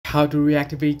How to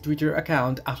reactivate Twitter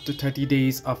account after 30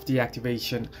 days of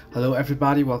deactivation. Hello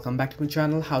everybody, welcome back to my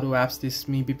channel How to Apps. This is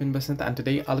me Bipin Basant, and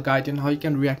today I'll guide you on how you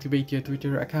can reactivate your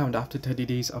Twitter account after 30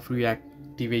 days of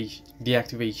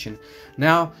deactivation.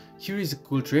 Now here is a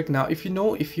cool trick. Now if you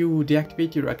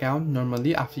deactivate your account,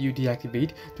 normally after you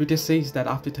deactivate, Twitter says that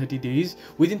after 30 days,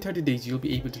 within 30 days you'll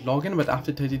be able to log in, but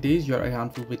after 30 days your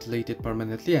account will be deleted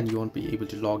permanently and you won't be able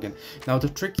to log in. Now the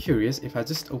trick here is, if I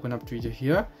just open up Twitter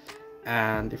here,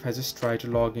 and if I just try to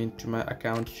log into my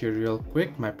account here real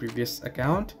quick, my previous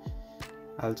account,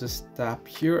 I'll just tap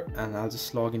here and I'll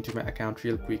just log into my account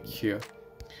real quick here.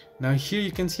 Now here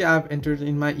you can see I've entered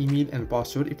in my email and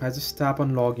password. If I just tap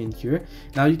on login here,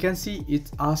 now you can see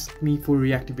it asked me for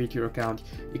reactivate your account.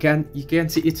 You can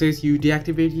see it says you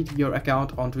deactivated your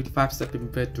account on 25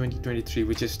 September 2023,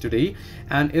 which is today,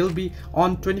 and it'll be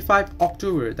on 25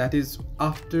 October, that is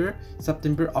after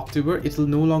October, it will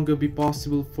no longer be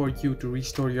possible for you to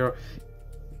restore your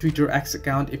Twitter X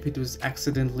account if it was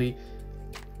accidentally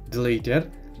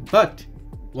deleted. But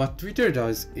what Twitter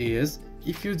does is,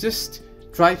 if you just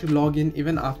try to log in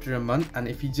even after a month, and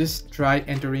if you just try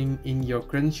entering in your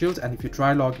credentials, and if you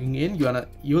try logging in,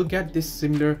 you'll get this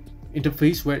similar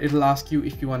interface where it'll ask you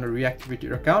if you want to reactivate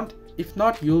your account. If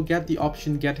not, you'll get the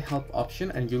option get help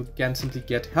option, and you can simply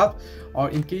get help, or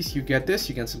in case you get this,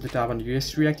 you can simply tap on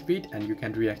yes reactivate and you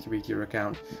can reactivate your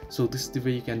account. So this is the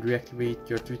way you can reactivate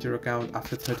your Twitter account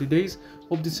after 30 days.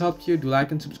 Hope this helped you. Do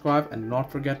like and subscribe, and do not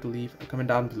forget to leave a comment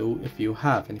down below if you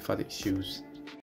have any further issues.